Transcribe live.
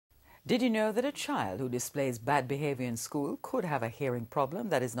Did you know that a child who displays bad behavior in school could have a hearing problem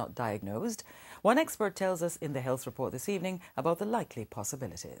that is not diagnosed? One expert tells us in the health report this evening about the likely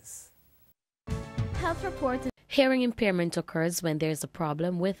possibilities. Health report. Hearing impairment occurs when there is a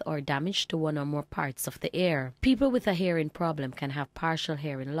problem with or damage to one or more parts of the ear. People with a hearing problem can have partial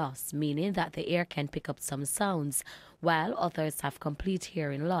hearing loss, meaning that the ear can pick up some sounds, while others have complete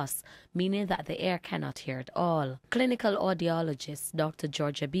hearing loss, meaning that the ear cannot hear at all. Clinical audiologist Dr.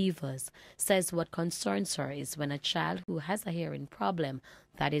 Georgia Beavers says what concerns her is when a child who has a hearing problem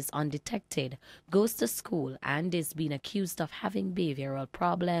that is undetected goes to school and is being accused of having behavioral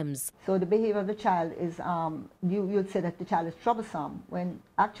problems. So the behavior of the child is, you'd say that the child is troublesome, when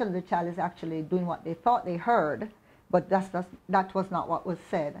actually the child is actually doing what they thought they heard, but that was not what was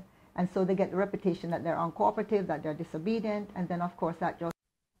said. And so they get the reputation that they're uncooperative, that they're disobedient, and then of course that just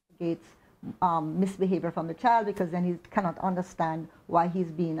gets misbehavior from the child, because then he cannot understand why he's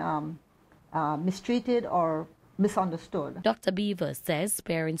being mistreated or misunderstood. Dr. Beaver says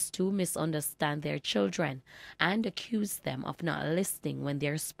parents too misunderstand their children and accuse them of not listening when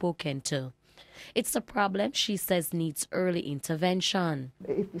they're spoken to. It's a problem she says needs early intervention.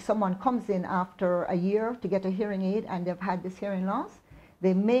 If someone comes in after a year to get a hearing aid and they've had this hearing loss,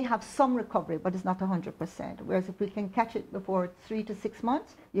 they may have some recovery, but it's not 100%. Whereas if we can catch it before 3 to 6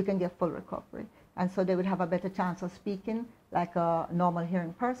 months, you can get full recovery. And so they would have a better chance of speaking like a normal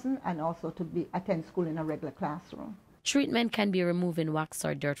hearing person, and also to attend school in a regular classroom. Treatment can be removing wax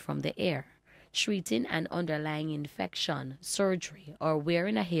or dirt from the ear, treating an underlying infection, surgery, or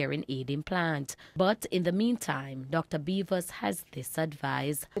wearing a hearing aid implant. But in the meantime, Dr. Beavers has this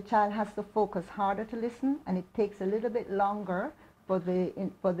advice. The child has to focus harder to listen, and it takes a little bit longer for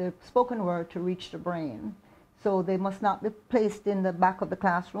the spoken word to reach the brain. So they must not be placed in the back of the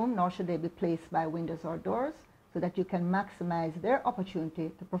classroom, nor should they be placed by windows or doors, so that you can maximize their opportunity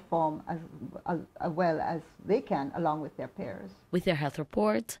to perform as well as they can along with their peers. With your health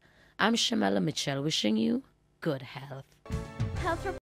report, I'm Shamela Mitchell wishing you good health.